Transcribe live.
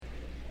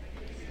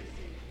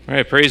All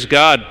right, praise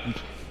God.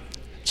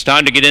 It's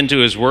time to get into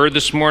His Word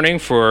this morning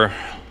for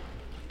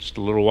just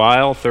a little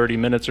while, 30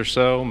 minutes or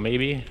so,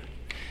 maybe.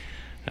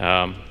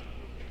 We're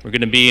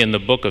going to be in the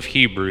book of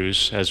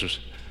Hebrews as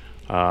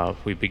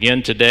we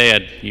begin today.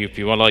 If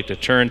you would like to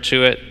turn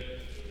to it,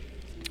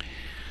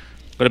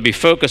 I'm going to be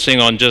focusing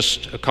on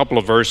just a couple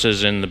of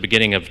verses in the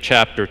beginning of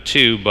chapter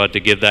 2, but to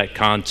give that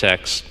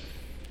context,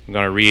 I'm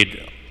going to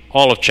read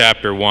all of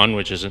chapter 1,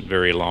 which isn't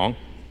very long.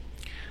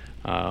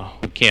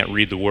 We can't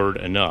read the Word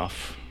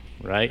enough,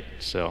 right?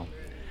 So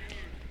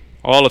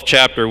all of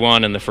chapter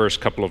 1 and the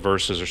first couple of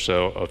verses or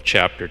so of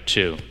chapter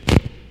 2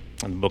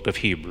 in the book of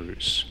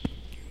Hebrews.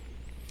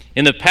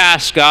 In the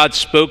past, God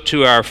spoke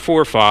to our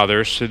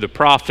forefathers through the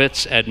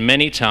prophets at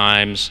many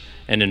times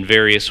and in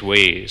various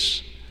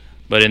ways.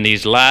 But in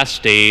these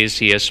last days,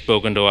 He has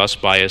spoken to us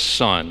by His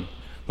Son,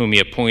 whom He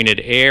appointed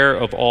heir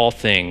of all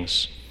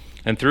things,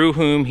 and through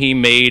whom He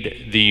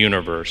made the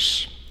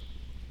universe.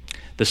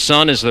 The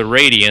Son is the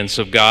radiance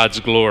of God's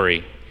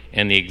glory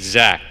and the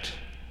exact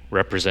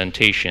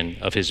representation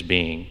of His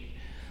being,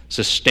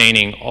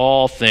 sustaining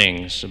all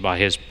things by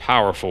His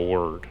powerful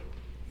word.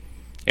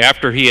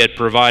 After He had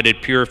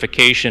provided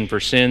purification for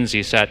sins,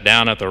 He sat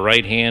down at the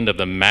right hand of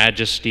the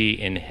Majesty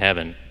in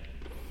heaven.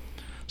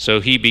 So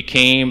He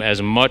became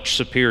as much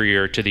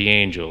superior to the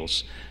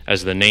angels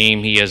as the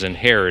name He has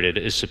inherited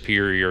is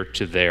superior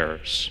to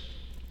theirs.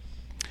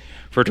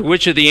 For to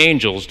which of the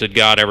angels did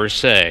God ever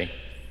say,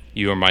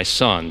 "You are my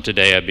Son,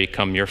 today I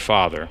become your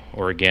Father"?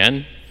 Or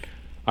again,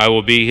 "I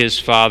will be his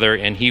Father,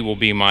 and he will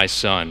be my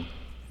Son"?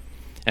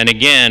 And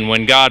again,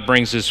 when God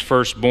brings His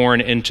firstborn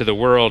into the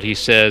world, He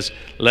says,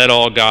 "Let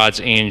all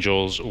God's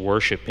angels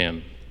worship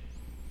Him."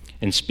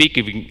 And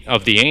speaking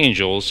of the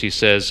angels, He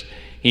says,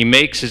 "He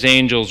makes His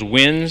angels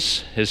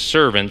winds, His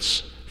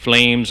servants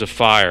flames of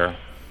fire."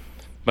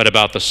 But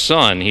about the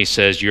Son, He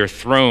says, "Your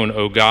throne,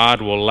 O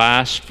God, will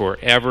last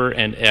forever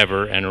and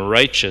ever, and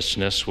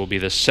righteousness will be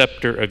the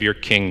scepter of your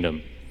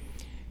kingdom.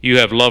 You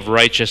have loved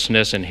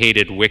righteousness and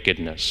hated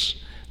wickedness.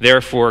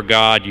 Therefore,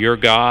 God, your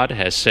God,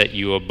 has set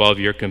you above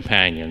your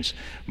companions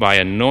by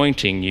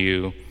anointing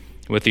you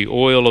with the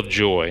oil of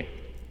joy."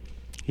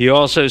 He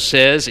also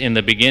says, "In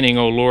the beginning,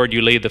 O Lord,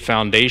 you laid the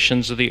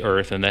foundations of the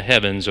earth, and the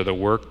heavens are the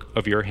work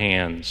of your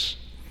hands.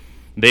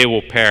 They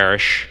will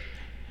perish,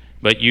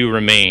 but you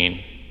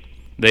remain.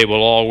 They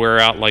will all wear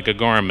out like a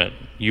garment.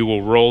 You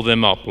will roll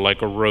them up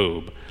like a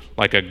robe.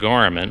 Like a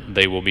garment,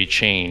 they will be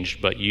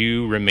changed, but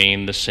you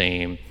remain the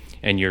same,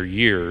 and your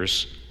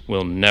years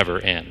will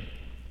never end."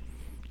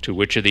 To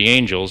which of the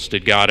angels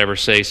did God ever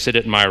say, "Sit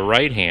at my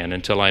right hand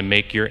until I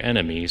make your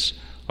enemies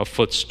a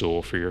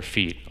footstool for your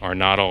feet"? Are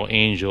not all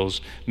angels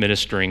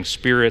ministering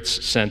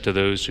spirits sent to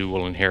those who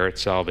will inherit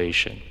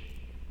salvation?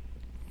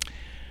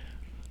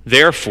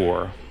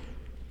 Therefore,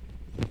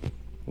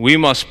 we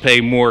must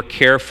pay more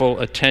careful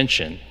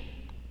attention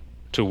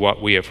to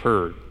what we have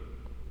heard,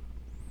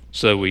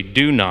 so we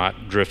do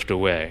not drift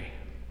away.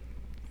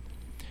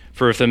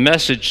 For if the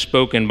message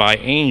spoken by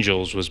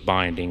angels was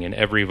binding, and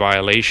every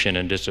violation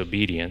and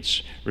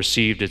disobedience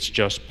received its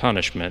just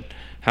punishment,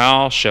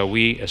 how shall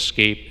we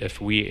escape if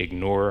we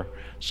ignore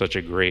such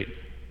a great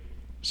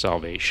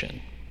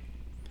salvation?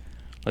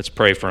 Let's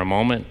pray for a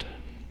moment.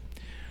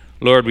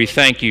 Lord, we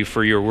thank you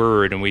for your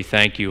word, and we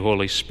thank you,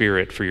 Holy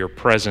Spirit, for your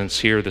presence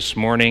here this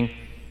morning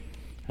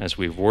as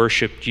we've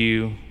worshiped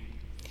you.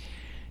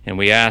 And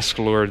we ask,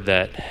 Lord,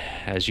 that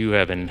as you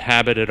have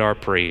inhabited our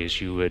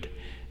praise, you would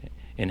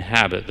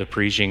inhabit the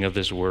preaching of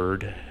this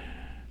word.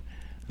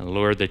 And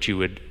Lord, that you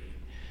would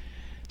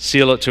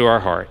seal it to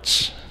our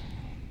hearts.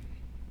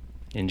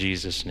 In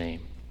Jesus' name,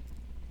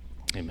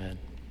 amen.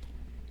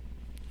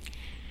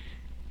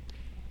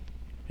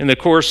 In the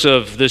course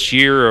of this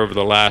year, over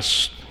the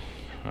last,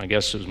 I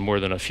guess it was more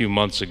than a few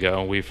months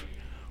ago, we've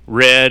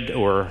read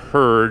or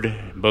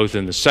heard, both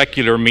in the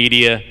secular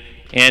media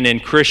and in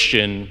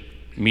Christian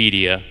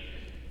media,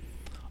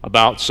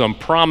 about some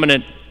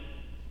prominent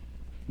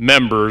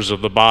members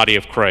of the body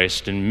of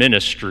Christ in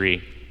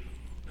ministry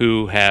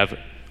who have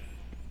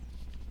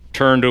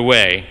turned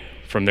away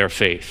from their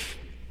faith,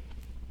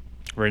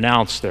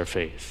 renounced their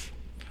faith.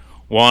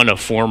 One, a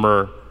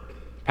former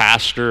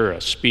pastor,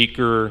 a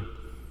speaker,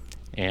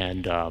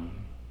 and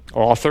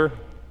author.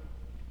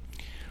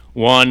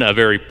 One, a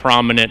very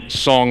prominent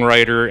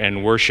songwriter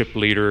and worship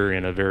leader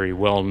in a very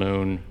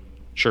well-known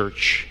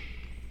church.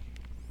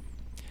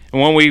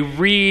 And when we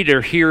read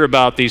or hear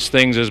about these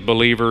things as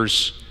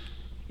believers,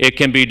 it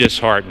can be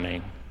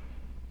disheartening.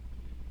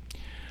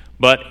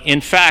 But in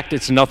fact,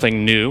 it's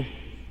nothing new,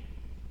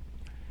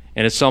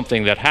 and it's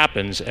something that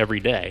happens every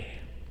day,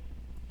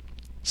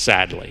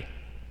 sadly.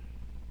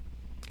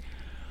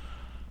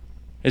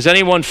 Is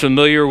anyone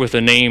familiar with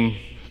the name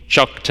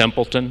Chuck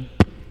Templeton?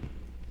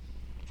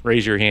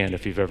 Raise your hand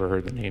if you've ever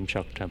heard the name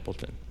Chuck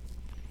Templeton.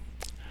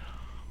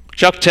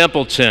 Chuck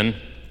Templeton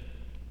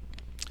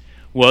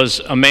was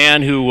a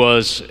man who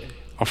was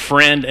a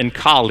friend and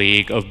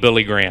colleague of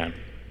Billy Graham.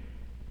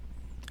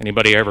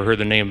 Anybody ever heard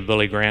the name of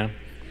Billy Graham?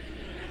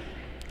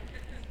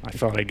 I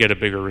thought I'd get a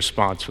bigger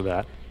response for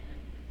that.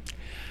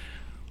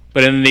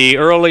 But in the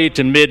early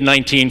to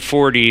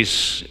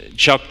mid-1940s,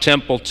 Chuck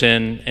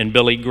Templeton and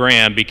Billy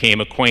Graham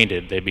became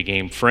acquainted. They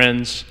became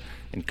friends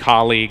and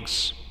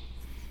colleagues.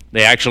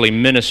 They actually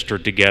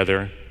ministered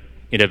together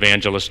in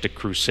evangelistic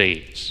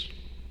crusades.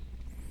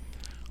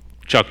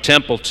 Chuck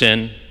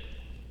Templeton,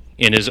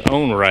 in his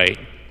own right,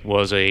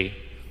 was a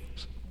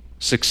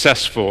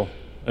successful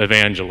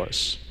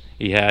evangelist.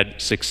 He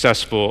had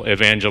successful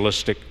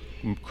evangelistic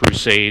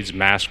crusades,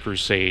 mass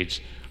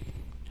crusades,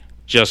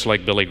 just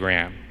like Billy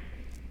Graham.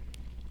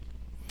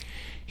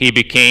 He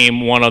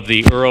became one of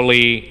the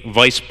early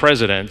vice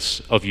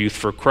presidents of Youth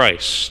for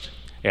Christ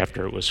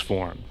after it was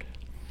formed,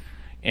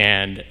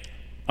 and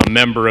a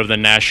member of the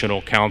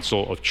National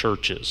Council of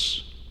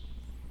Churches.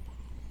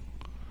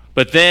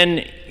 But then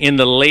in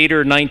the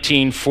later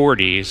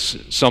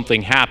 1940s,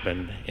 something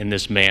happened in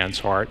this man's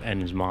heart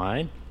and his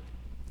mind,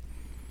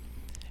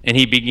 and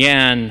he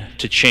began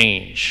to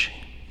change.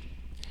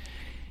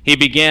 He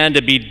began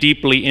to be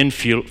deeply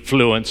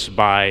influenced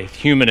by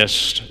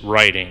humanist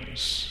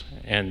writings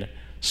and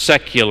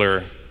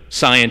secular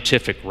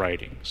scientific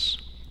writings.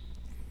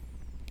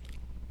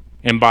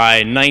 And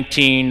by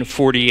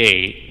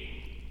 1948,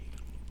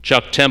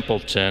 Chuck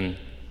Templeton,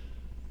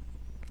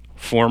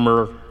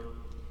 former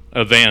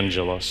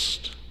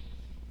evangelist,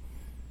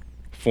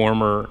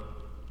 former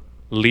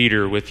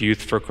leader with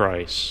Youth for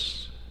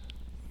Christ,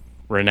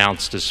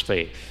 renounced his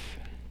faith.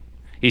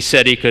 He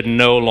said he could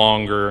no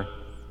longer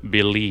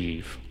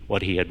believe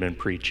what he had been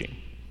preaching.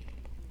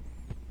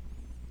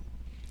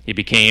 He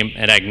became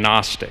an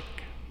agnostic.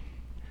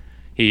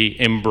 He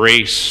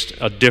embraced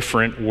a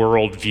different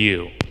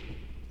worldview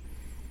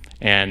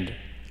and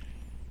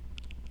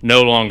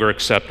no longer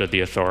accepted the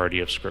authority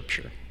of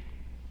Scripture.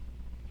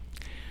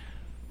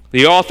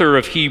 The author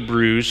of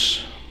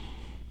Hebrews,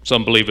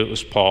 some believe it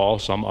was Paul,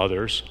 some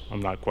others,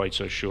 I'm not quite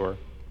so sure,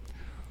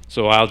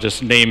 so I'll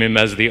just name him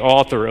as the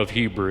author of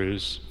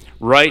Hebrews,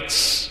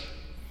 writes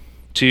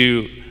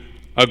to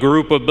a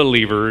group of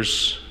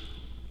believers,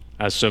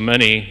 as so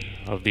many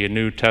of the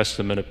New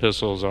Testament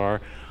epistles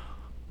are,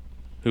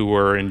 who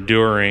were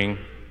enduring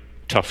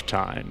tough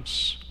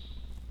times.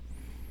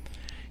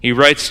 He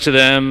writes to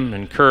them,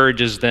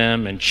 encourages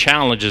them, and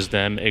challenges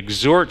them,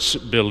 exhorts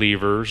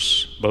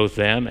believers, both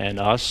them and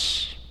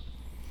us,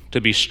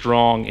 to be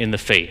strong in the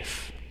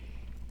faith,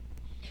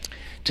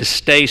 to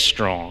stay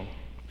strong,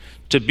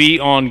 to be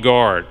on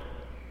guard.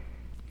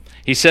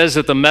 He says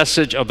that the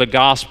message of the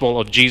gospel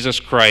of Jesus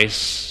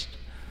Christ,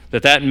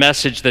 that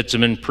message that's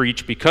been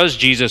preached, because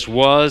Jesus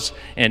was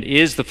and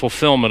is the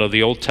fulfillment of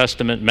the Old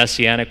Testament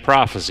messianic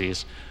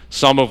prophecies,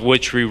 some of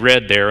which we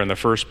read there in the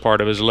first part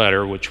of his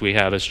letter, which we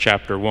have as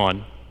chapter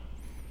 1.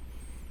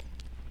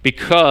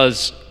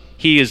 Because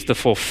he is the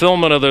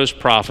fulfillment of those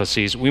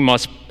prophecies, we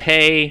must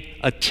pay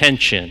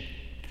attention,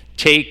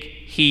 take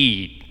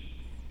heed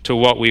to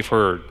what we've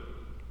heard,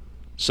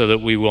 so that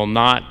we will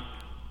not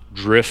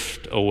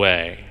drift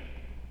away.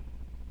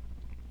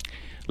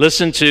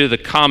 Listen to the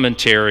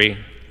commentary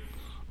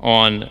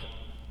on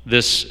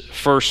this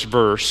first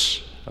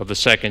verse of the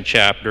second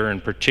chapter,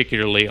 and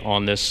particularly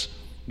on this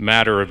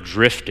matter of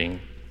drifting,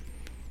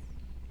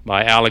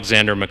 by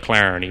Alexander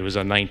Maclaren. He was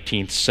a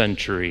 19th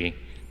century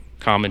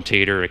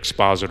commentator,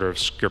 expositor of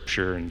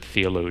Scripture, and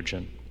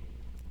theologian.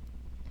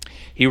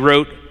 He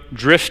wrote,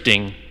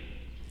 "Drifting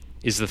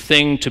is the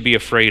thing to be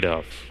afraid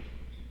of.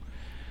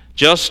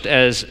 Just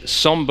as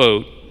some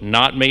boat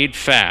not made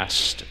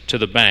fast to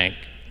the bank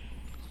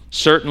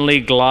certainly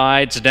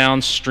glides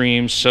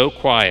downstream so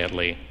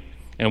quietly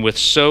and with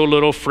so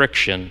little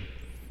friction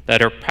that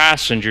her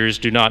passengers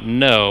do not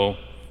know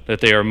that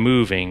they are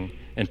moving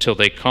until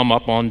they come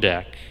up on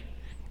deck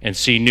and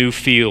see new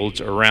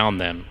fields around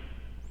them.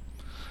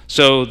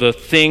 So the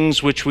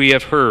things which we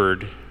have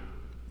heard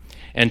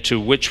and to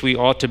which we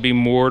ought to be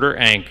moored or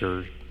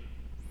anchored,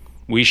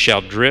 we shall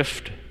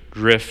drift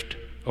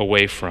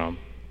away from.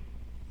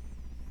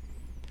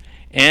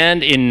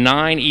 And in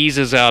 9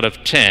 eases out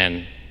of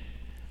 10,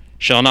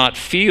 shall not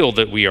feel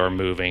that we are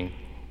moving,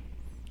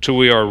 till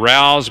we are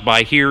roused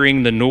by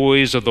hearing the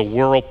noise of the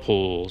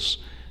whirlpools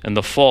and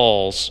the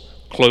falls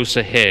close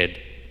ahead,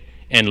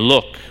 and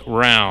look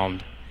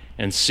round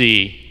and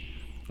see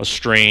a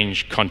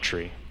strange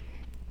country."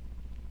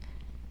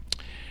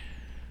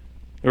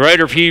 The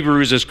writer of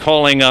Hebrews is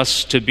calling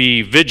us to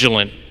be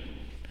vigilant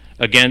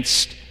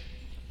against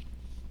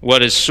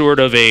what is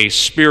sort of a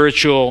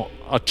spiritual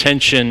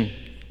attention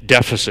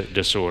deficit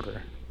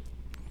disorder.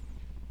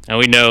 And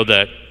we know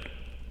that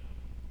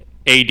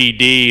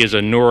ADD is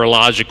a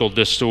neurological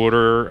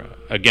disorder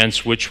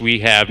against which we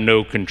have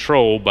no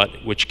control,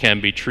 but which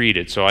can be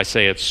treated. So I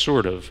say it's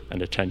sort of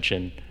an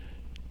attention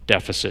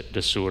deficit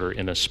disorder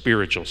in a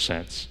spiritual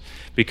sense,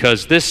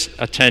 because this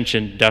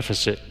attention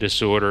deficit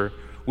disorder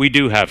we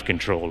do have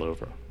control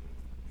over.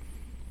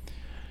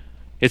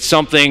 It's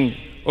something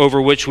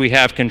over which we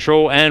have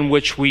control and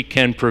which we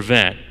can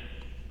prevent,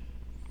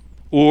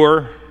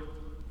 or,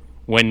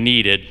 when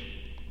needed,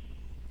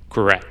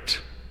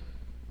 correct.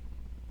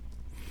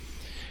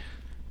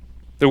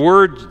 The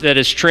word that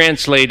is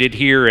translated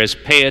here as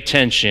pay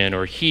attention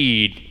or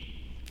heed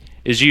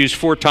is used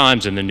 4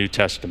 times in the New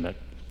Testament.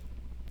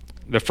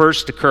 The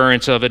first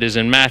occurrence of it is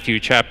in Matthew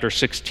chapter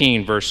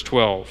 16, verse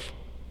 12.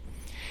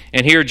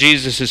 And here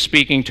Jesus is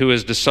speaking to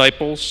his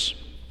disciples,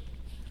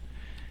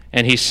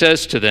 and he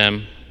says to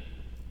them,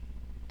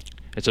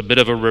 it's a bit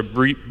of a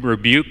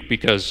rebuke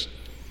because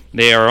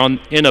they are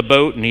in a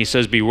boat, and he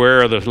says,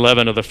 beware of the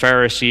leaven of the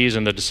Pharisees,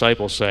 and the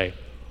disciples say,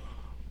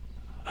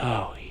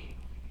 oh,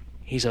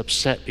 he's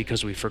upset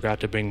because we forgot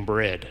to bring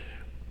bread.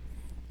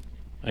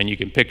 And you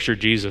can picture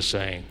Jesus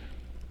saying,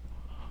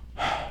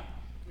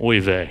 oy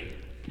vey.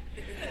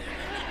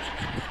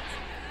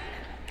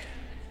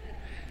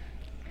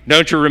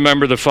 Don't you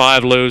remember the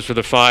 5 loaves for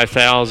the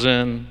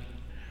 5,000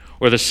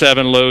 or the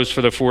 7 loaves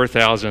for the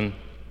 4,000?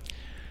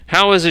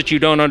 How is it you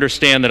don't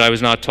understand that I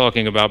was not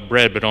talking about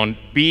bread, but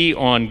be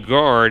on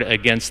guard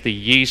against the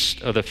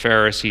yeast of the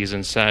Pharisees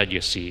and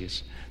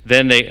Sadducees?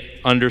 Then they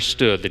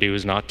understood that he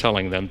was not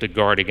telling them to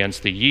guard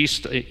against the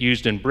yeast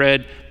used in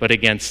bread, but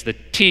against the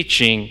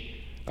teaching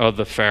of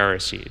the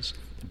Pharisees.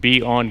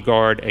 Be on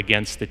guard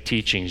against the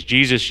teachings.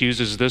 Jesus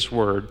uses this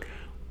word,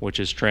 which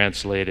is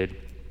translated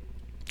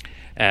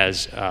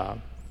as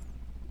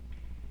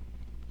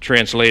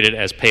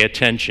pay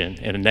attention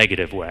in a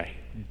negative way.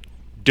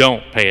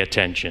 Don't pay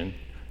attention.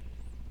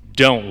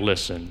 Don't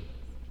listen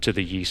to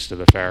the yeast of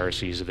the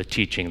Pharisees or the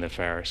teaching of the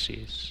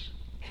Pharisees.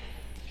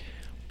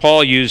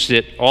 Paul used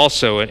it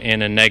also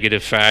in a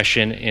negative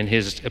fashion in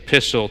his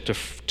epistle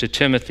to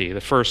Timothy, the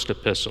first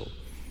epistle.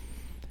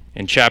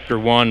 In chapter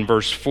 1,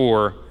 verse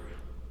 4,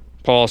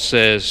 Paul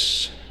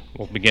says,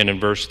 we'll begin in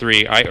verse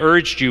 3, I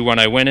urged you when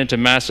I went into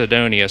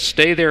Macedonia,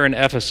 stay there in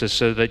Ephesus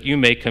so that you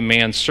may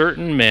command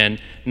certain men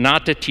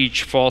not to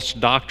teach false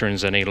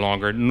doctrines any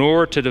longer,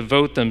 nor to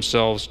devote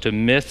themselves to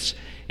myths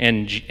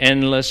and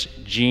endless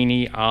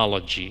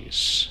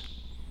genealogies.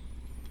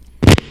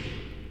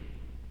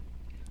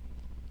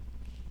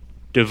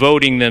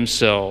 Devoting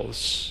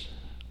themselves,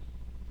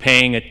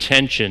 paying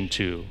attention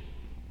to.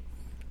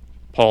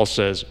 Paul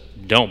says,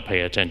 don't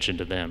pay attention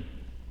to them.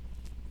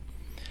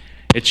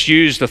 It's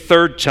used a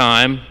 3rd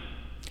time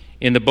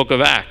in the book of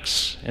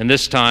Acts, and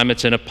this time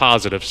it's in a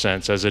positive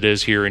sense, as it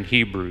is here in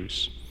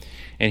Hebrews.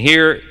 And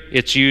here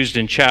it's used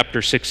in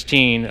chapter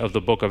 16 of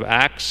the book of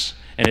Acts,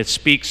 and it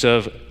speaks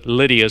of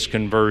Lydia's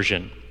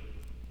conversion.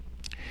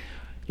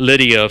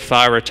 Lydia of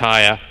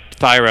Thyatira,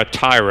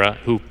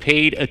 who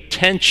paid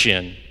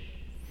attention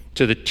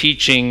to the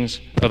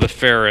teachings of the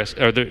Pharisees,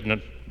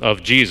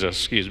 of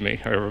Jesus,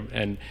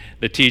 and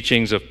the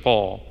teachings of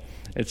Paul.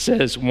 It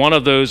says, one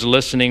of those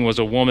listening was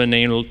a woman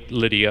named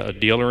Lydia, a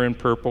dealer in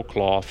purple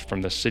cloth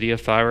from the city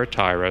of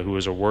Thyatira, who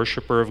was a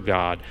worshiper of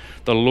God.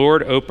 The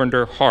Lord opened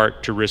her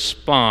heart to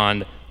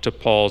respond to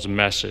Paul's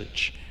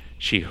message.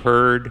 She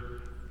heard,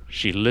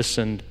 she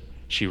listened,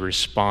 she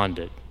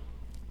responded.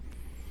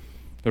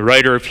 The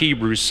writer of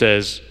Hebrews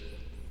says,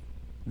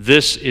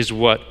 this is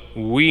what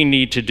we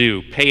need to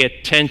do. Pay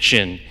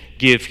attention,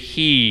 give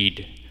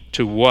heed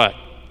to what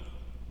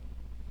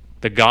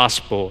the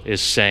gospel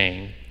is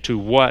saying, to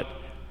what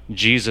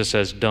Jesus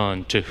has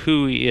done, to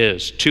who he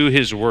is, to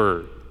his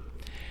word.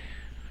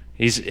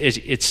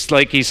 It's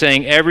like he's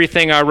saying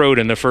everything I wrote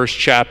in the first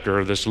chapter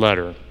of this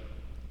letter,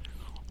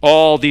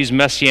 all these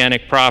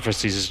messianic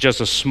prophecies is just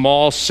a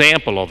small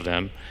sample of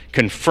them,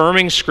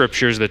 confirming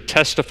scriptures that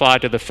testify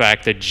to the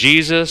fact that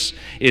Jesus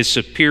is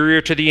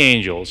superior to the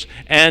angels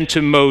and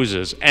to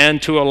Moses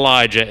and to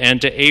Elijah and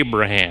to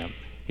Abraham.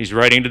 He's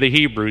writing to the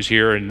Hebrews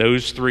here, and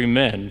those 3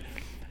 men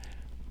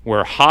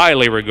were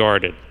highly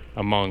regarded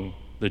among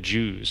the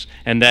Jews,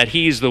 and that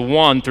he's the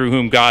one through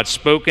whom God's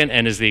spoken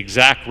and is the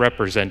exact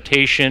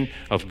representation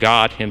of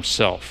God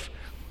himself.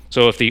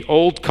 So if the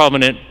old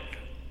covenant,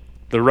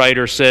 the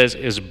writer says,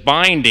 is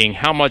binding,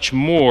 how much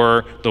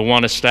more the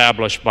one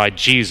established by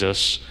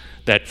Jesus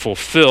that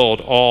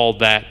fulfilled all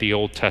that the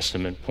Old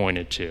Testament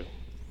pointed to.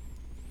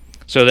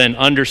 So then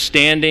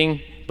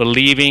understanding,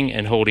 believing,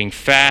 and holding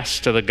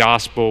fast to the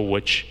gospel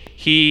which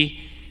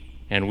he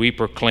and we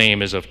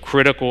proclaim is of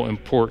critical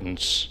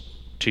importance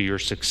to your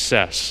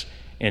success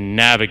in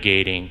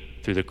navigating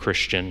through the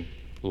Christian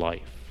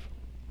life.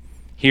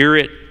 Hear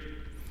it,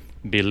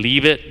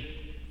 believe it,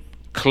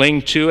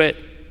 cling to it,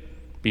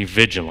 be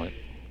vigilant.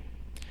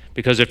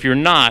 Because if you're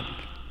not,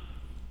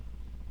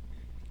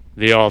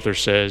 the author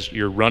says,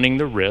 you're running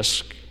the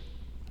risk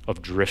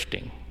of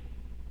drifting.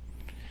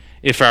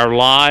 If our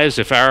lives,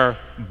 if our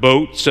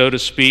boat, so to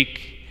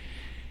speak,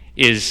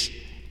 is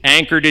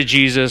anchored to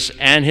Jesus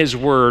and his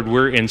word,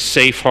 we're in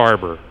safe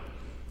harbor.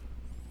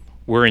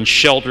 We're in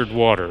sheltered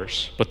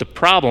waters. But the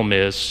problem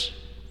is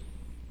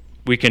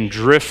we can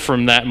drift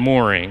from that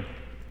mooring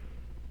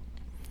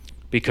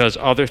because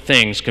other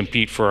things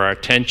compete for our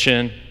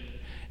attention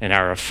and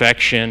our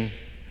affection,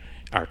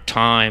 our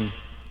time,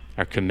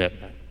 our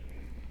commitment.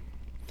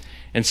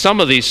 And some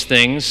of these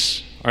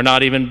things are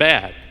not even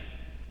bad,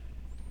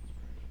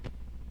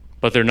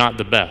 but they're not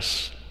the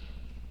best.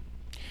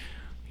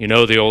 You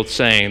know the old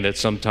saying that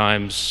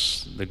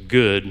sometimes the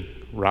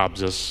good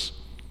robs us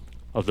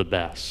of the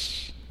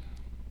best.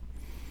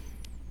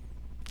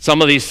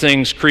 Some of these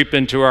things creep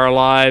into our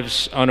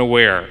lives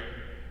unaware.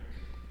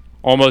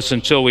 almost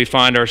until we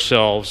find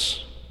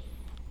ourselves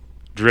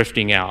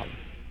drifting out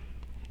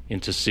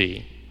into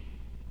sea.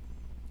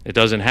 It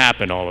doesn't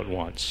happen all at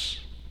once.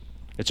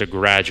 It's a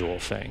gradual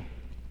thing.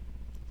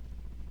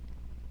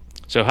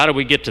 So how do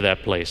we get to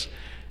that place?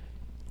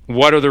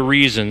 What are the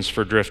reasons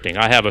for drifting?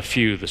 I have a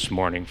few this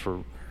morning.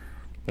 For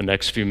the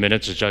next few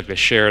minutes, I'd like to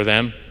share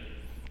them.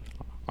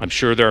 I'm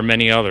sure there are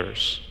many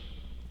others.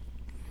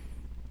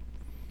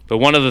 But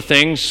one of the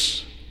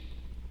things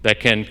that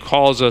can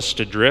cause us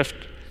to drift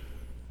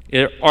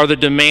are the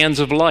demands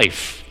of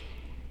life.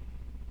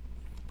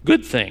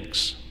 Good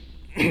things.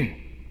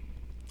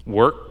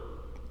 Work,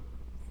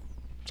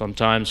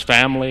 sometimes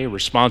family,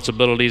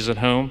 responsibilities at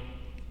home.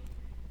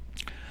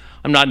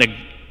 I'm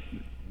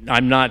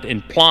not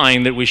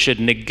implying that we should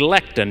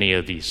neglect any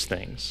of these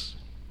things.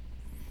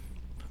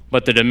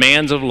 But the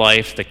demands of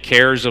life, the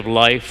cares of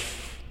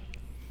life,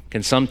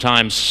 can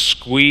sometimes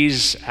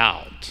squeeze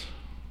out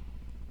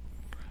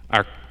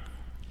our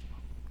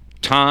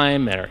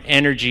time and our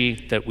energy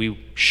that we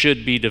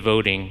should be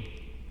devoting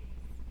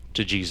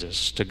to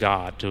Jesus, to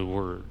God, to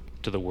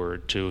the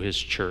Word, to His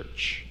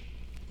church.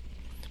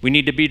 We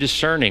need to be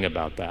discerning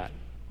about that.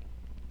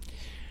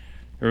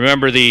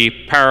 Remember the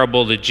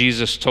parable that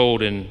Jesus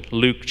told in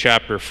Luke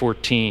chapter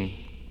 14,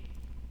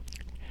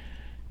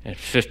 and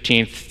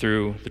 15th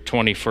through the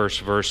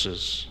 21st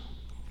verses.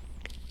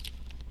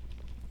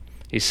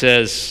 He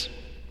says,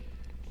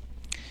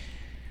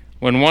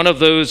 "When one of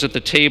those at the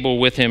table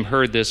with him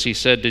heard this, he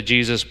said to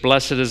Jesus,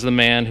 'Blessed is the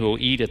man who will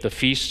eat at the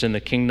feast in the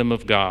kingdom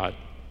of God.'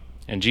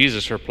 And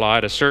Jesus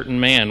replied, 'A certain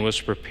man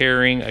was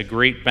preparing a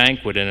great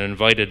banquet and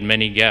invited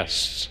many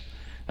guests.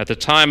 At the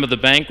time of the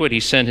banquet, he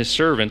sent his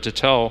servant to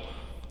tell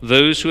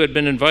those who had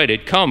been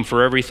invited, 'Come,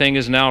 for everything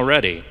is now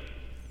ready.'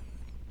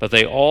 But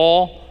they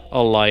all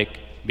alike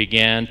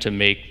began to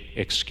make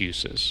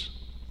excuses.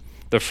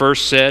 The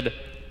first said,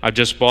 'I've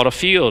just bought a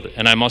field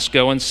and I must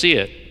go and see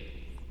it.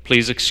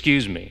 Please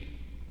excuse me.'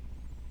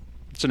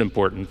 It's an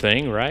important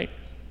thing, right?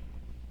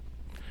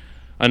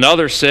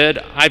 Another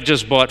said, 'I've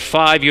just bought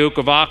 5 yoke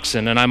of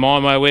oxen and I'm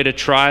on my way to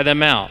try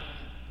them out.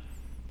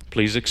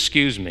 Please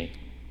excuse me.'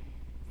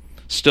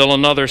 Still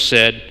another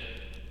said,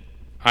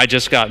 'I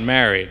just got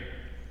married,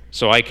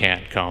 so I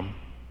can't come.'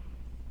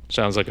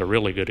 Sounds like a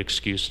really good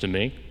excuse to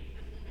me.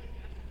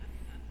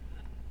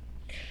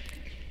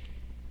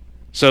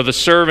 So the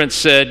servant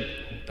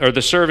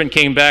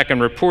came back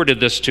and reported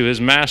this to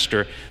his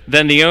master.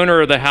 Then the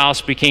owner of the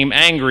house became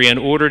angry and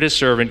ordered his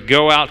servant,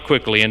 'Go out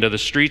quickly into the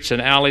streets and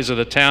alleys of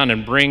the town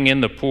and bring in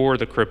the poor,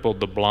 the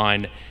crippled, the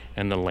blind,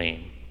 and the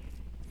lame.'"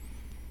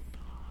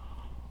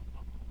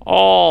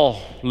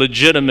 All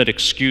legitimate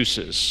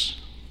excuses,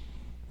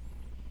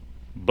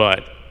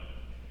 but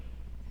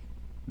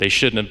they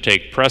shouldn't have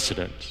taken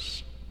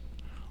precedence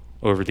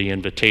over the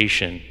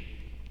invitation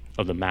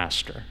of the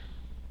master.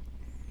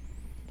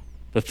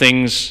 The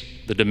things,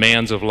 the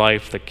demands of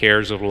life, the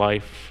cares of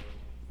life,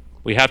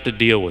 we have to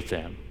deal with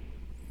them,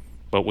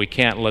 but we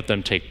can't let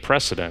them take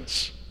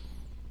precedence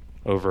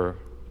over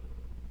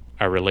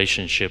our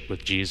relationship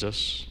with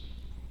Jesus,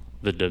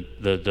 the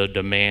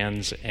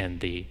demands and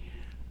the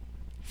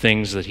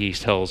things that He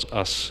tells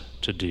us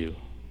to do.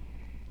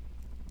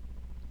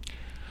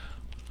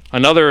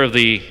 Another of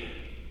the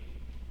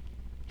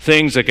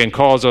things that can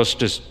cause us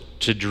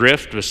to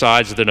drift,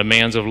 besides the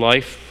demands of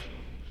life,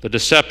 the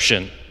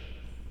deception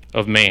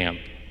of man.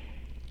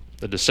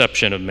 The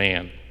deception of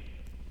man.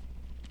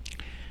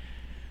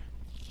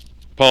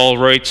 Paul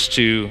writes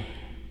to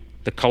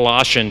the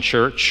Colossian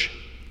church,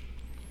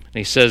 and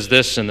he says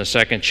this in the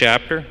 2nd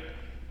chapter,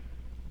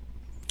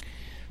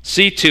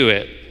 "See to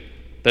it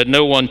that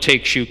no one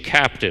takes you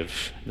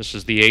captive," this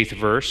is the 8th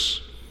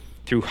verse,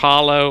 "through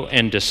hollow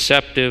and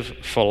deceptive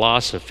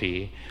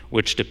philosophy,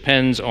 which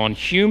depends on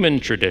human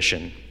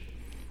tradition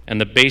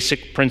and the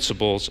basic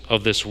principles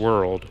of this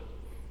world,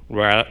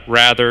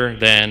 rather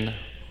than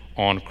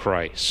on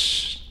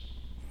Christ."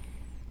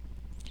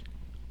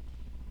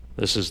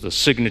 This is the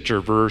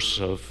signature verse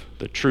of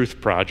the Truth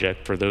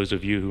Project for those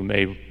of you who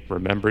may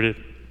remember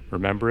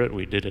it.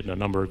 We did it a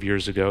number of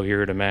years ago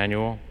here at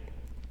Emmanuel.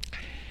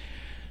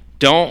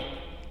 Don't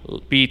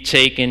be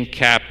taken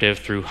captive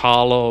through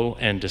hollow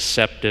and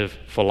deceptive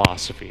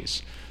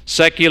philosophies.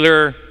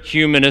 Secular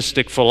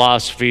humanistic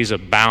philosophies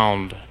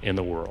abound in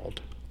the world,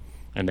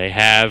 and they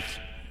have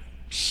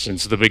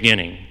since the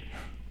beginning.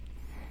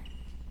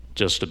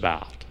 Just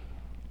about.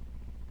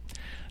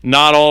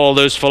 Not all of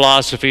those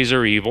philosophies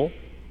are evil,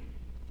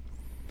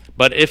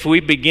 but if we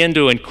begin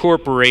to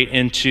incorporate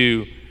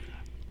into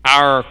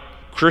our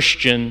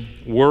Christian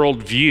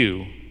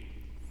worldview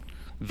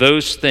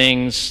those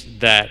things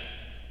that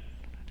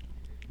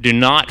do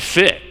not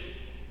fit,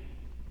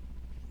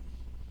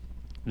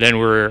 then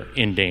we're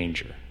in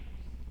danger.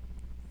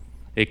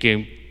 It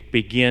can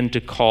begin to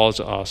cause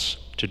us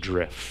to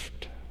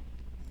drift.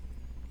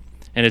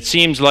 And it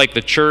seems like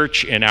the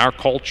church in our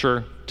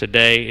culture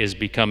today is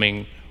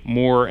becoming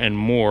more and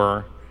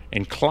more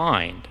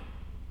inclined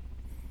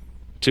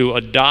to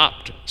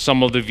adopt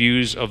some of the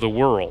views of the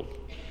world.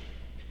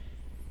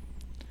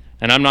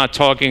 And I'm not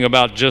talking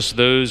about just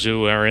those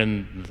who are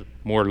in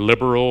more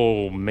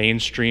liberal,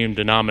 mainstream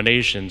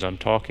denominations. I'm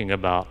talking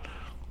about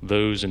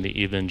those in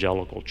the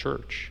evangelical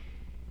church.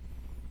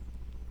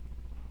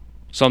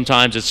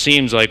 Sometimes it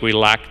seems like we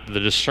lack the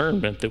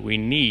discernment that we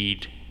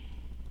need.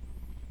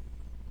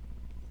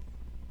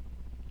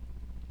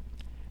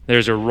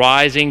 There's a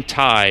rising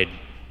tide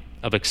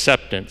of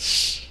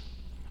acceptance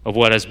of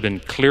what has been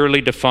clearly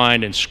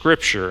defined in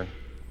Scripture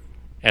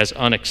as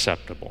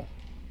unacceptable,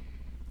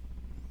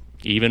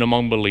 even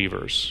among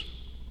believers.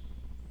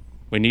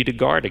 We need to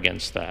guard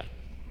against that.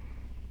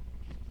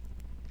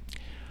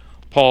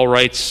 Paul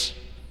writes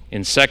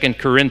in 2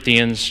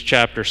 Corinthians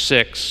chapter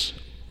 6,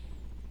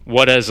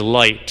 what has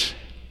light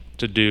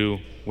to do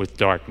with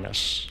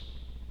darkness?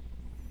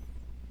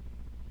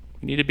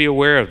 We need to be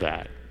aware of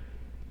that.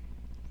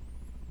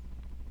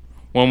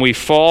 When we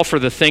fall for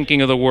the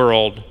thinking of the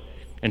world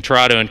and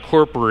try to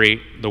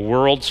incorporate the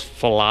world's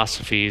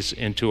philosophies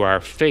into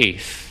our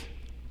faith,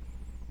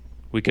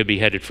 we could be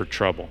headed for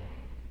trouble.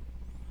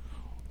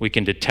 We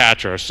can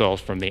detach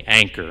ourselves from the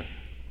anchor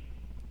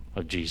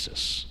of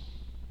Jesus.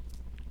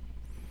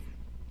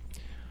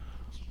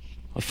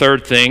 A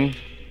third thing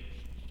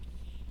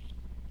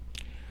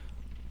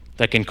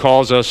that can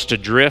cause us to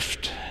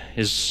drift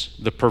is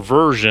the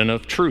perversion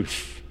of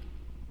truth.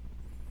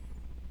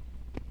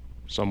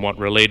 Somewhat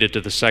related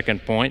to the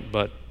second point,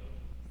 but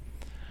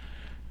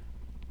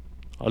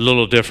a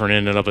little different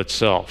in and of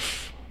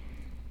itself.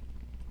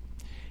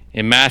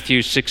 In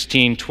Matthew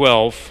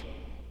 16:12,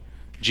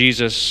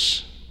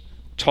 Jesus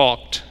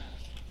talked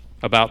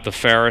about the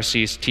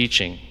Pharisees'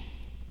 teaching.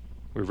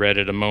 We read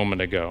it a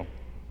moment ago.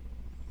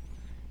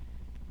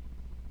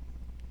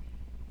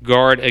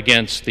 Guard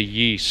against the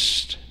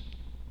yeast,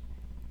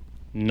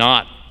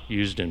 not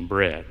used in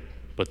bread,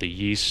 but the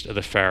yeast of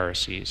the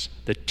Pharisees,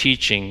 the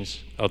teachings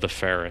of the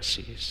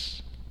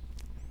Pharisees.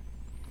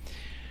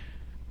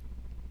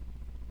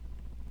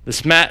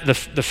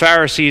 The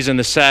Pharisees and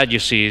the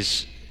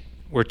Sadducees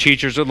were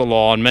teachers of the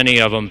law, and many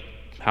of them,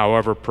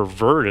 however,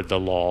 perverted the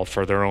law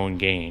for their own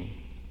gain,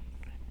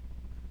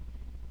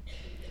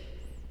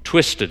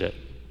 twisted it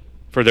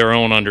for their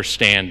own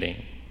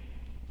understanding.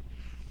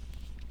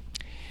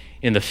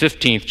 In the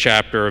 15th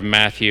chapter of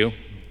Matthew,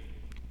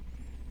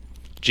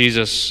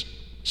 Jesus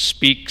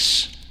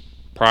speaks,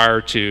 prior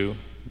to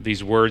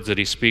these words that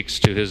he speaks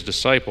to his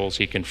disciples,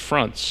 he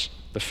confronts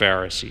the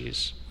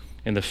Pharisees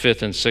in the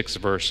 5th and 6th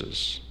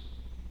verses.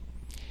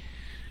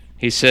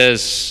 He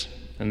says,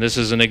 and this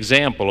is an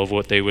example of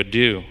what they would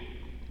do,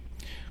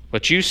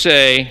 but you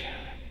say,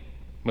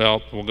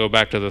 well, we'll go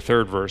back to the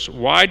 3rd verse.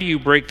 Why do you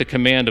break the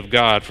command of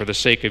God for the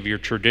sake of your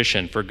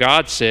tradition? For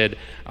God said,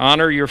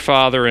 honor your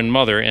father and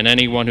mother, and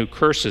anyone who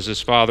curses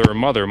his father or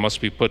mother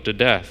must be put to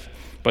death.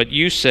 But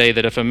you say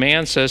that if a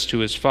man says to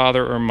his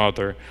father or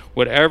mother,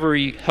 whatever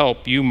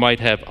help you might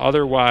have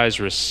otherwise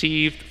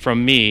received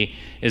from me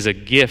is a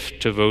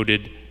gift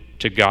devoted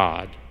to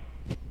God,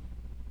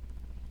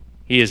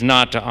 he is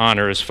not to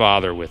honor his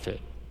father with it.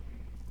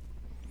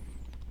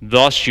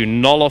 Thus you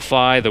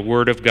nullify the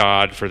word of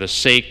God for the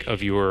sake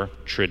of your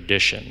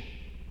tradition,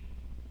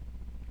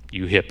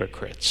 you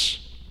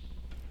hypocrites.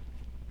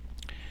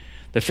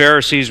 The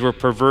Pharisees were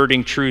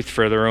perverting truth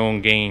for their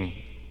own gain.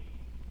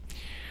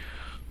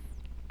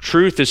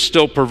 Truth is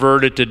still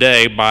perverted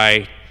today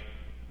by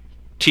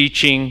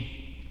teaching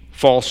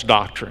false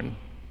doctrine.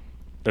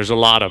 There's a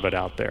lot of it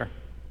out there.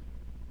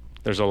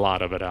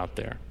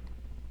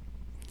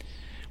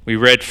 We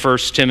read 1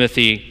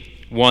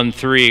 Timothy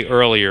 1:3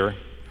 earlier,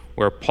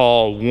 where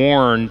Paul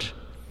warned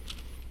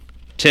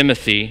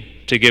Timothy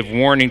to give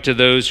warning to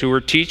those who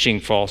were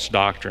teaching false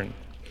doctrine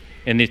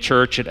in the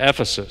church at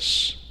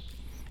Ephesus.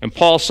 And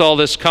Paul saw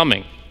this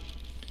coming.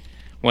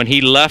 When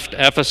he left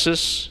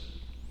Ephesus,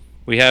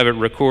 we have it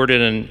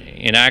recorded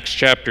in Acts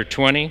chapter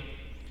 20.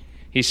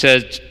 He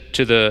said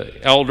to the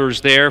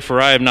elders there,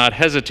 for I have not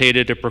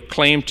hesitated to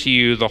proclaim to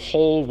you the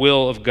whole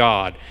will of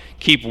God.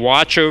 Keep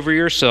watch over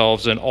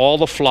yourselves and all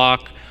the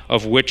flock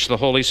of which the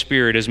Holy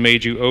Spirit has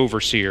made you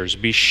overseers.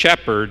 Be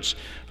shepherds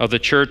of the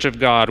church of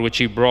God, which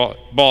he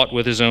bought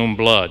with his own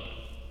blood.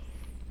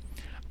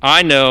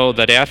 I know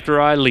that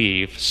after I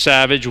leave,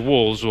 savage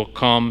wolves will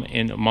come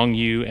in among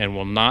you and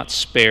will not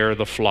spare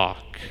the flock.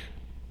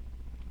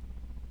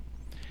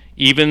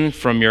 Even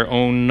from your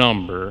own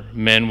number,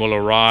 men will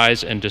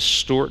arise and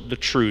distort the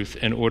truth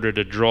in order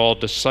to draw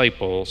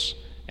disciples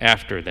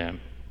after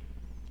them.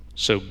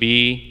 So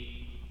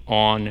be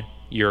on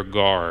your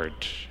guard.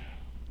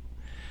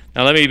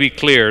 Now let me be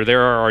clear,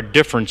 there are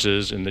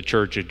differences in the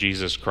Church of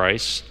Jesus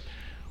Christ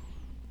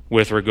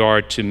with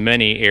regard to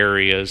many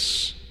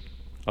areas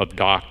of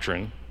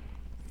doctrine.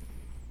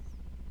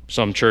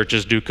 Some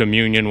churches do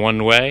communion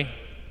one way,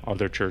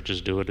 other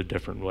churches do it a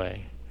different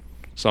way.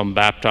 Some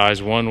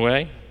baptize one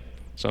way,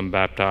 some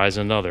baptize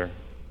another.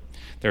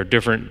 There are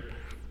different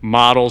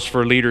models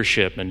for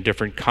leadership and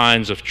different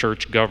kinds of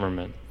church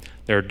government.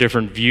 There are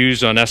different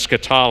views on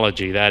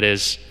eschatology, that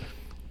is,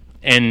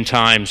 end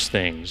times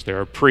things. There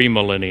are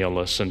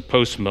premillennialists and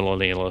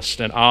postmillennialists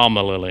and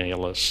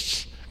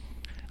amillennialists.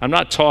 I'm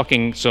not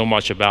talking so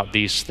much about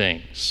these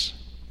things,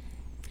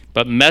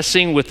 but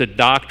messing with the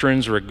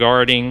doctrines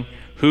regarding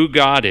who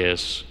God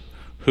is,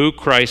 who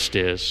Christ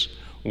is,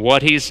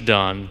 what he's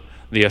done,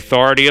 the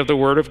authority of the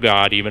Word of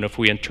God, even if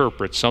we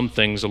interpret some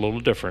things a little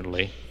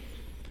differently,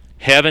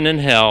 heaven and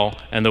hell,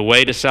 and the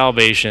way to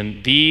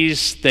salvation,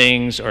 these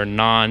things are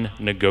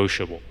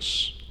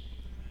non-negotiables.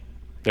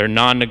 They're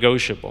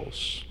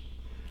non-negotiables.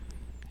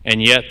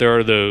 And yet there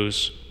are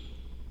those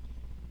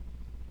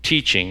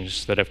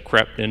teachings that have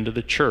crept into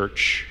the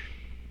church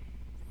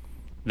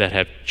that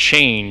have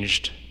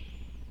changed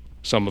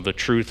some of the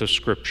truth of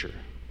Scripture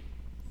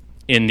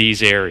in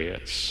these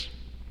areas.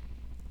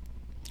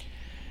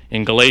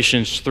 In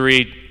Galatians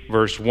 3,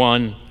 verse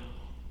 1,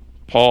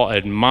 Paul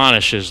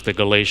admonishes the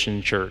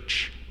Galatian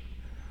church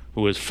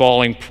who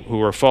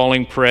were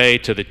falling prey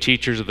to the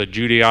teachers of the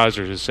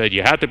Judaizers who said,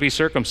 you have to be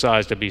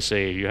circumcised to be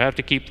saved, you have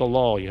to keep the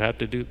law, you have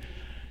to do...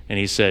 And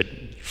he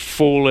said,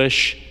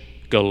 foolish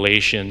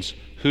Galatians,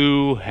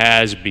 who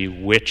has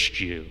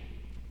bewitched you?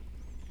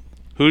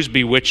 Who's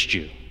bewitched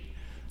you?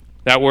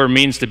 That word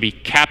means to be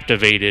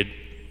captivated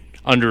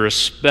under a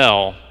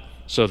spell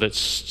so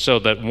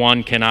that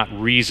one cannot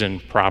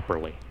reason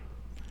properly.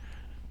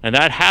 And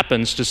that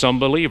happens to some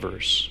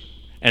believers,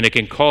 and it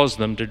can cause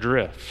them to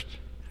drift.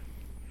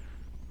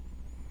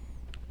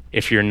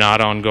 If you're not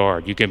on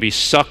guard, you can be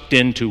sucked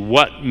into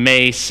what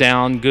may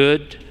sound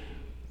good,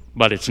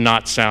 but it's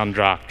not sound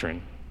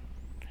doctrine,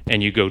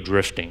 and you go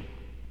drifting.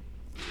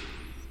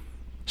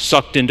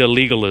 Sucked into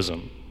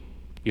legalism.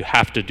 You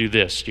have to do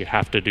this, you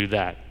have to do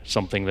that,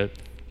 something that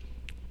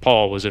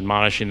Paul was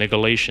admonishing the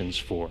Galatians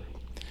for.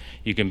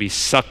 You can be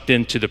sucked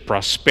into the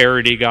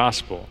prosperity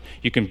gospel.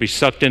 You can be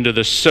sucked into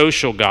the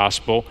social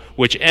gospel,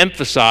 which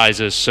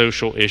emphasizes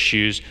social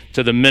issues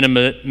to the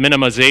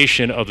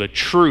minimization of the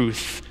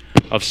truth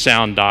of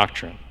sound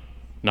doctrine.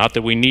 Not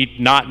that we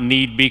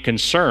need be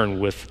concerned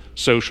with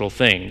social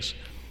things,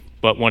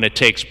 but when it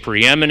takes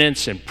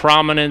preeminence and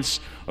prominence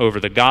over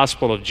the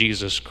gospel of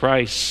Jesus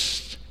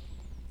Christ,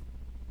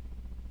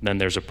 then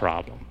there's a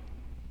problem.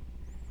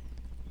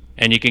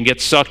 And you can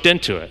get sucked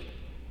into it.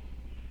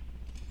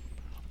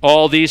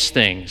 All these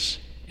things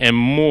and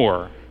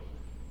more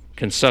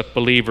can suck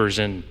believers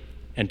in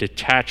and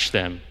detach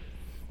them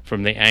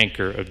from the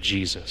anchor of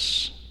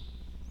Jesus.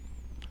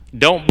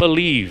 Don't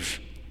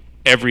believe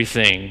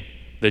everything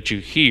that you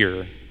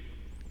hear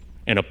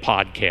in a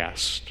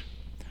podcast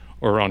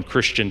or on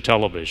Christian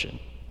television.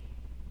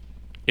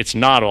 It's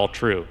not all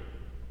true.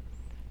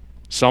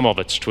 Some of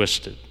it's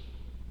twisted.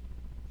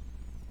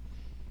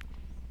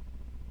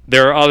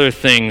 There are other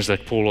things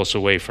that pull us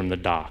away from the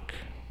dock.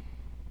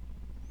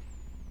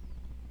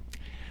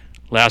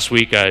 Last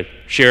week I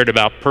shared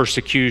about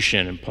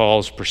persecution and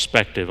Paul's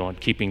perspective on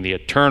keeping the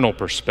eternal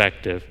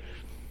perspective.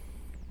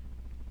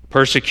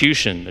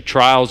 Persecution, the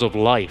trials of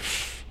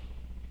life,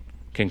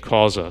 can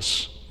cause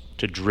us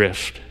to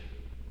drift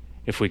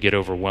if we get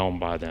overwhelmed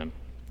by them.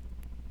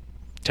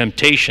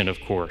 Temptation, of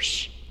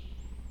course,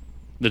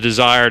 the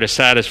desire to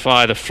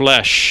satisfy the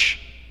flesh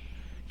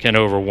can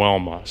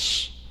overwhelm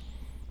us.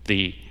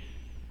 The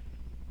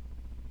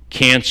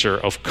cancer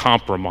of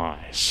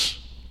compromise.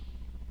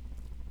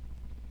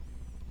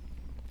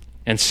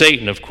 And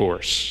Satan, of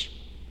course.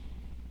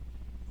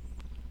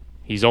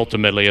 He's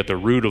ultimately at the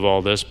root of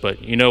all this,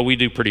 but we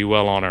do pretty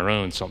well on our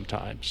own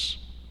sometimes.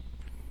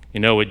 You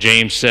know what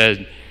James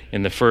said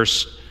in the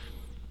first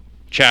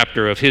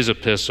chapter of his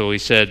epistle? He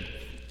said,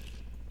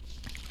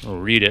 I'll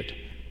read it.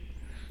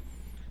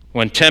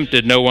 When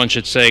tempted, no one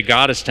should say,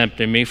 God is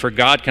tempting me, for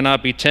God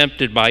cannot be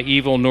tempted by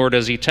evil, nor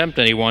does he tempt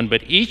anyone,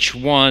 but each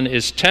one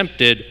is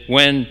tempted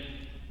when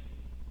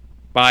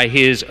by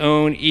his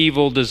own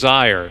evil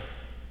desire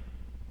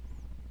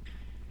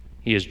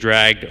he is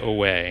dragged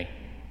away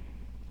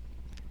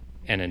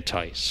and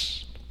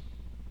enticed.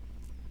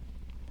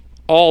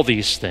 All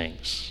these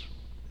things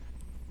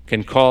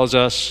can cause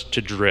us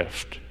to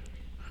drift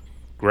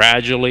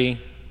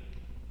gradually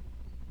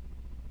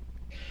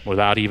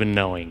without even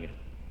knowing it.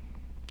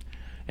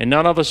 And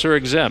none of us are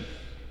exempt.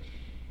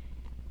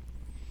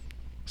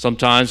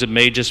 Sometimes it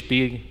may just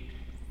be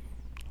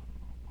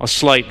a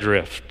slight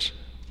drift.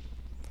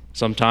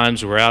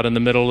 Sometimes we're out in the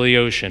middle of the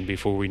ocean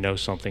before we know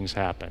something's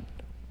happened.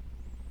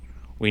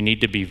 We need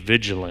to be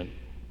vigilant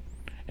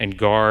and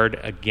guard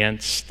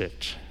against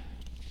it.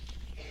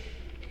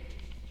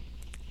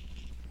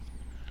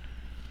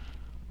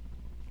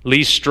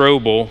 Lee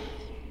Strobel,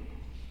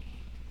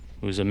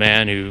 who's a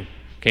man who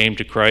came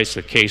to Christ,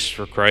 The Case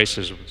for Christ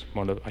is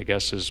one of,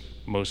 his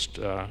most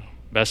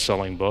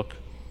best-selling book.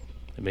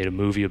 They made a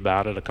movie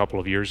about it a couple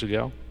of years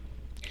ago.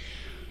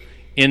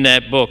 In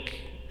that book,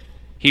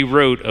 he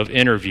wrote of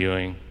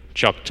interviewing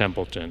Chuck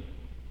Templeton,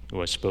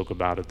 who I spoke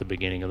about at the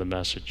beginning of the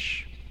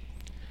message.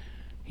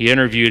 He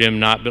interviewed him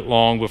not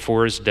long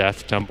before his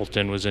death.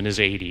 Templeton was in his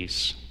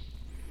 80s.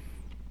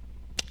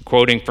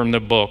 Quoting from the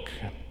book,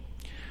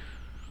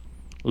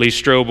 Lee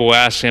Strobel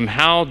asked him,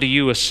 "How do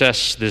you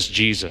assess this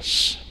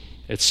Jesus?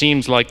 It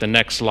seemed like the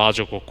next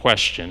logical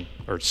question,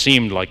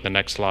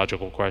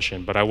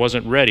 but I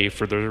wasn't ready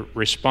for the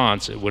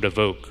response it would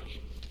evoke.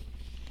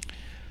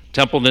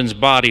 Templeton's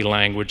body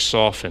language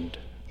softened.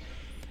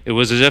 It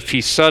was as if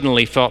he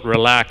suddenly felt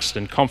relaxed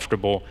and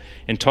comfortable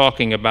in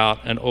talking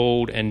about an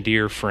old and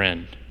dear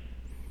friend.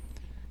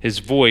 His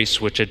voice,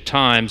 which at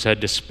times had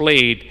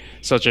displayed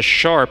such a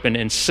sharp and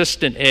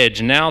insistent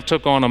edge, now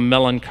took on a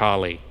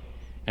melancholy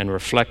and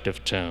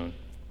reflective tone.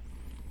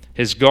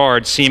 His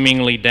guard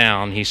seemingly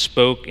down, he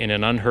spoke in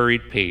an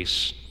unhurried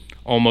pace,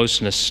 almost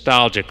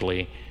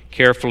nostalgically,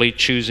 carefully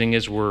choosing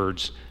his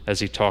words as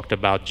he talked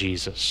about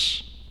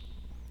Jesus.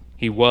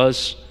 He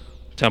was,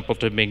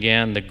 Templeton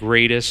began, the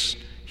greatest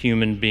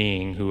human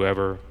being who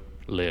ever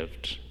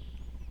lived.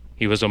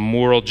 He was a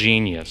moral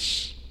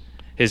genius.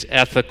 His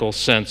ethical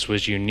sense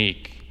was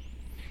unique.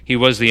 He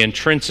was the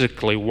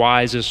intrinsically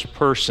wisest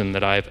person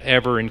that I have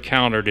ever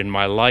encountered in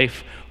my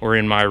life or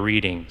in my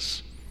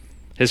readings.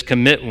 His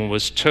commitment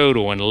was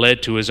total and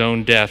led to his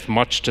own death,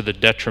 much to the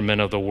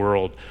detriment of the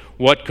world.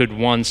 What could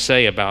one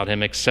say about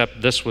him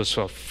except this was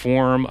a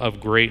form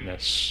of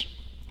greatness?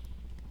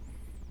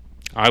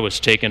 I was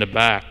taken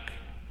aback.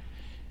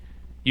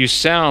 "You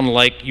sound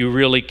like you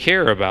really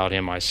care about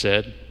him," I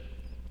said.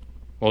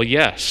 "Well,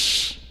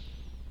 yes.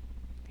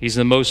 He's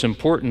the most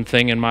important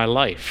thing in my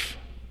life,"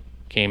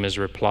 came his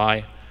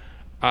reply.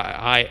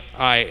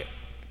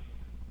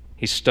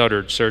 He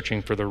stuttered,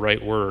 searching for the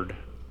right word.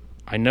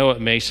 "I know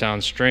it may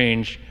sound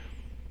strange,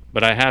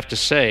 but I have to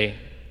say,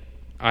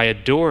 I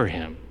adore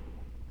him.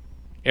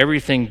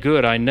 Everything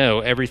good I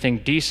know, everything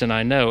decent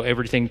I know,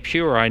 everything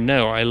pure I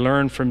know, I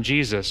learned from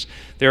Jesus.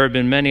 There have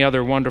been many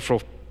other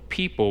wonderful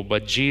people,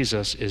 but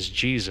Jesus is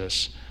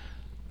Jesus."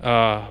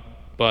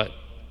 But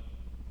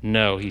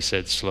no, he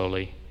said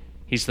slowly.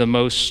 "He's the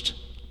most..."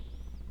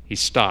 He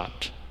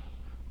stopped,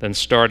 then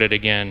started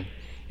again.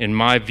 "In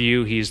my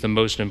view, he's the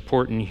most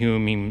important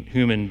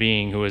human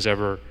being who has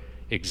ever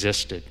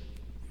existed."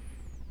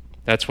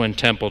 That's when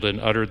Templeton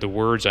uttered the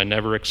words I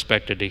never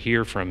expected to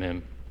hear from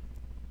him.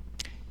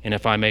 And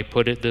if I may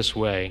put it this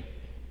way,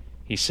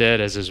 he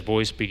said as his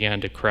voice began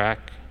to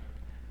crack,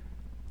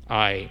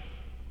 "I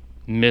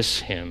miss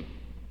him."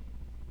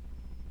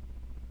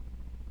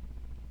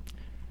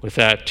 With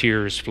that,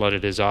 tears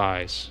flooded his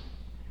eyes.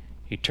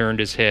 He turned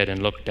his head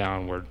and looked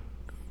downward,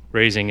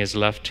 raising his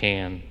left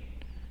hand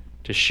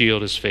to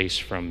shield his face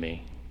from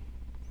me.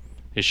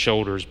 His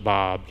shoulders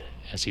bobbed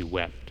as he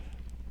wept.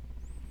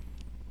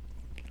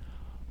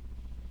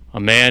 A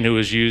man who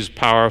was used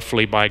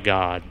powerfully by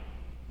God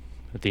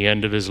at the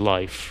end of his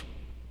life,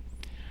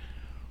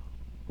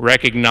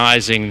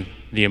 recognizing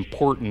the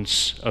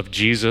importance of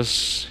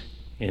Jesus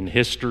in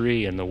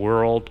history and the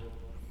world,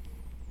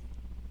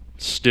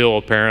 still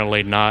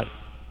apparently not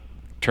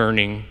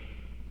turning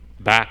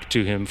back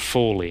to him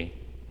fully,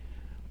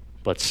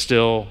 but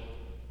still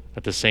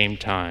at the same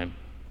time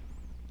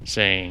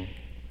saying,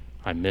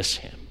 "I miss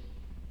him."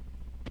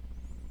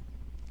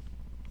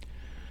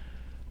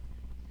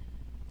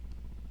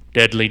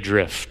 Deadly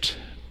drift.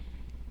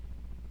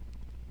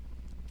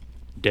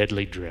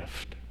 Deadly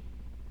drift.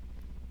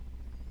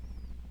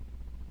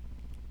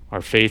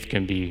 Our faith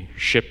can be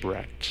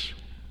shipwrecked,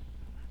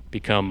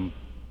 become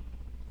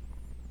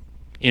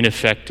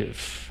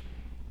ineffective,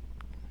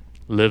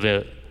 live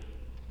an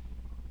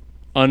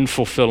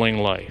unfulfilling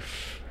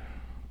life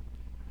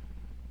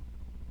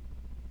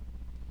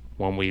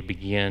when we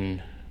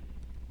begin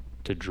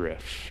to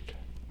drift.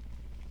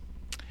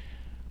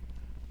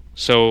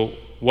 So,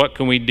 what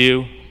can we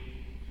do?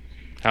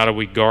 How do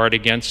we guard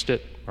against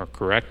it or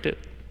correct it?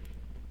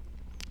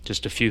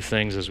 Just a few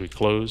things as we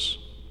close.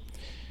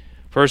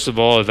 First of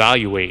all,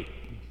 evaluate.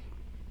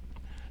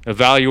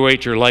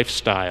 Evaluate your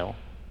lifestyle.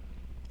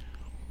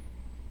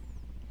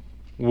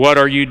 What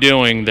are you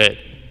doing that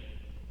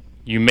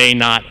you may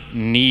not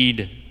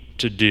need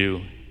to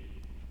do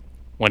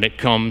when it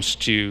comes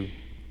to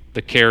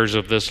the cares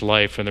of this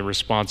life and the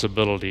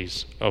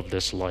responsibilities of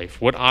this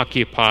life? What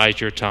occupies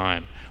your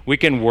time? We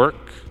can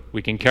work,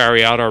 we can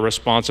carry out our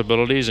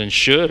responsibilities, and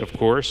should, of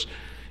course,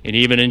 and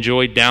even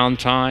enjoy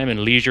downtime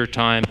and leisure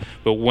time.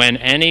 But when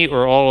any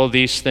or all of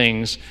these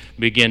things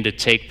begin to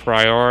take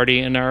priority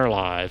in our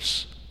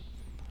lives,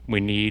 we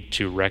need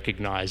to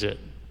recognize it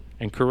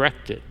and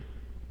correct it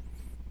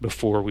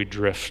before we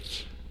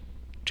drift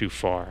too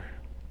far.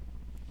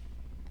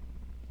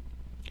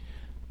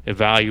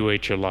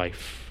 Evaluate your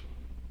life.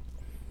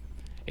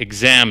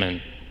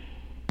 Examine.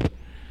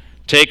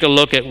 Take a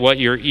look at what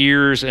your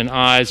ears and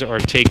eyes are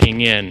taking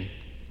in.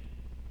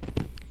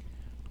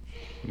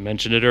 I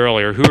mentioned it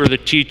earlier. Who are the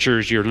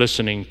teachers you're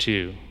listening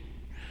to?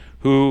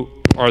 Who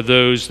are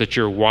those that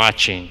you're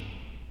watching?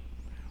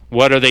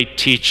 What are they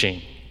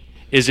teaching?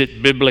 Is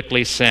it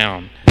biblically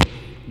sound?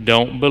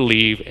 Don't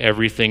believe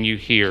everything you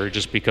hear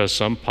just because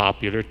some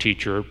popular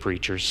teacher or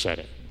preacher said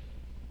it.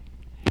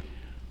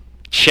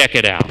 Check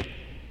it out.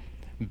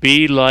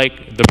 Be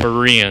like the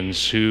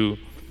Bereans who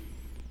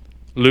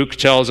Luke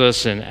tells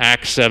us in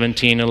Acts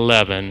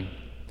 17:11,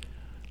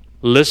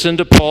 listen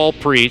to Paul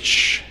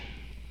preach.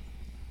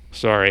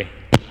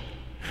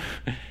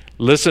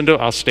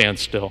 I'll stand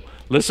still.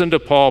 Listen to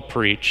Paul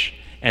preach,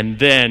 and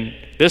then,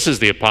 this is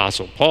the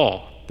Apostle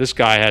Paul. This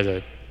guy has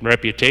a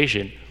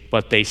reputation,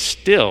 but they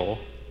still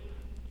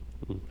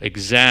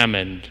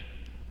examined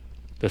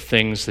the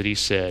things that he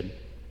said.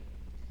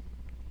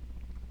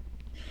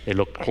 They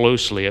looked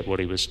closely at what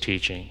he was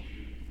teaching.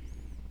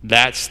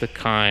 That's the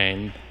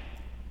kind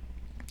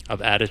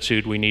of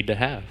attitude we need to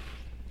have.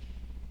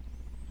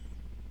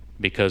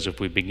 Because if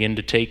we begin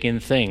to take in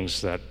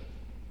things that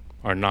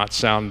are not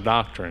sound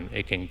doctrine,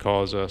 it can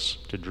cause us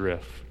to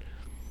drift.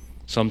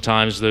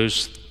 Sometimes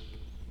those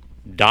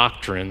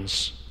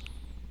doctrines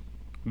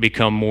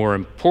become more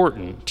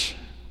important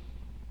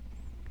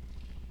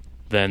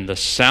than the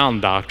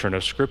sound doctrine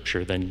of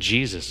Scripture, than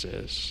Jesus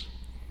is.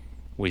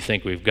 We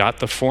think we've got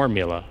the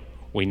formula.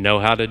 We know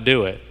how to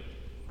do it.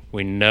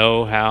 We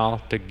know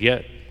how to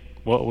get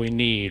what we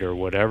need or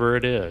whatever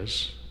it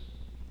is.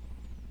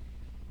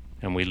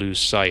 And we lose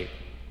sight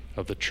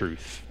of the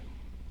truth.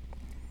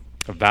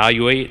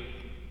 Evaluate,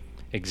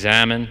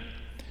 examine,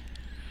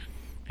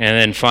 and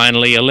then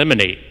finally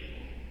eliminate.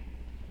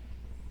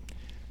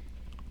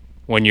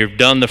 When you've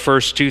done the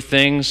first two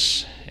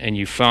things and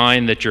you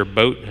find that your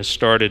boat has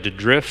started to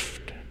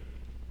drift,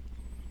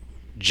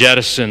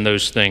 jettison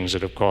those things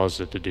that have caused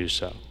it to do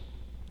so.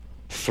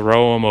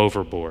 Throw them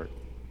overboard.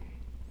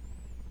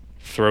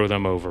 Throw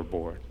them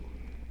overboard.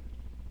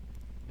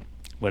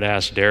 Would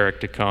ask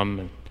Derek to come,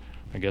 and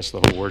I guess the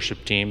whole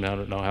worship team. I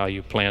don't know how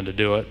you plan to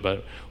do it,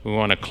 but we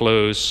want to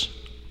close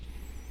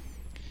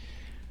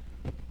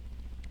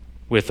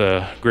with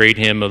a great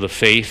hymn of the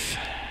faith.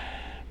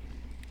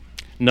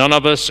 None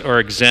of us are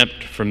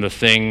exempt from the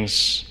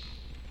things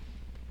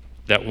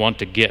that want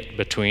to get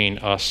between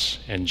us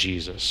and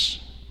Jesus.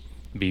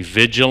 Be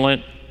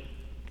vigilant,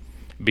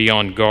 be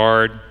on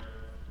guard,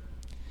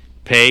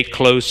 pay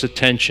close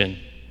attention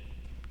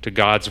to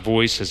God's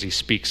voice as He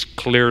speaks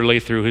clearly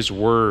through His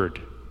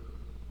Word,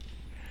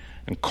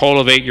 and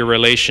cultivate your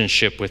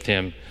relationship with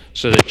Him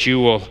so that you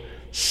will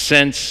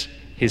sense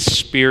His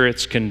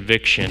Spirit's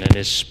conviction and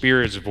His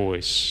Spirit's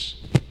voice.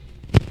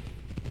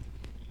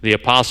 The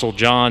Apostle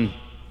John,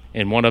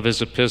 in one of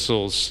his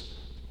epistles,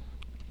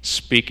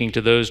 speaking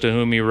to those to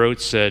whom he wrote,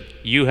 said,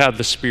 "You have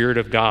the Spirit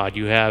of God.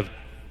 You have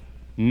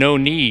no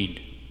need."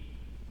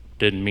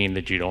 Didn't mean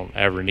that you don't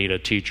ever need a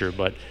teacher,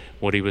 but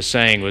what he was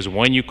saying was,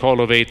 when you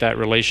cultivate that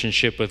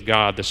relationship with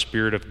God, the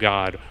Spirit of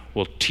God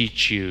will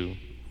teach you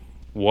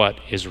what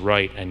is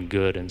right and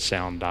good and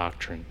sound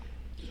doctrine.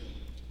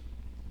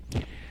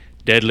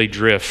 Deadly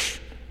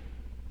drift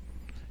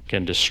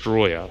can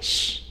destroy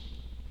us.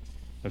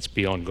 Let's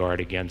be on guard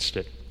against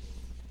it.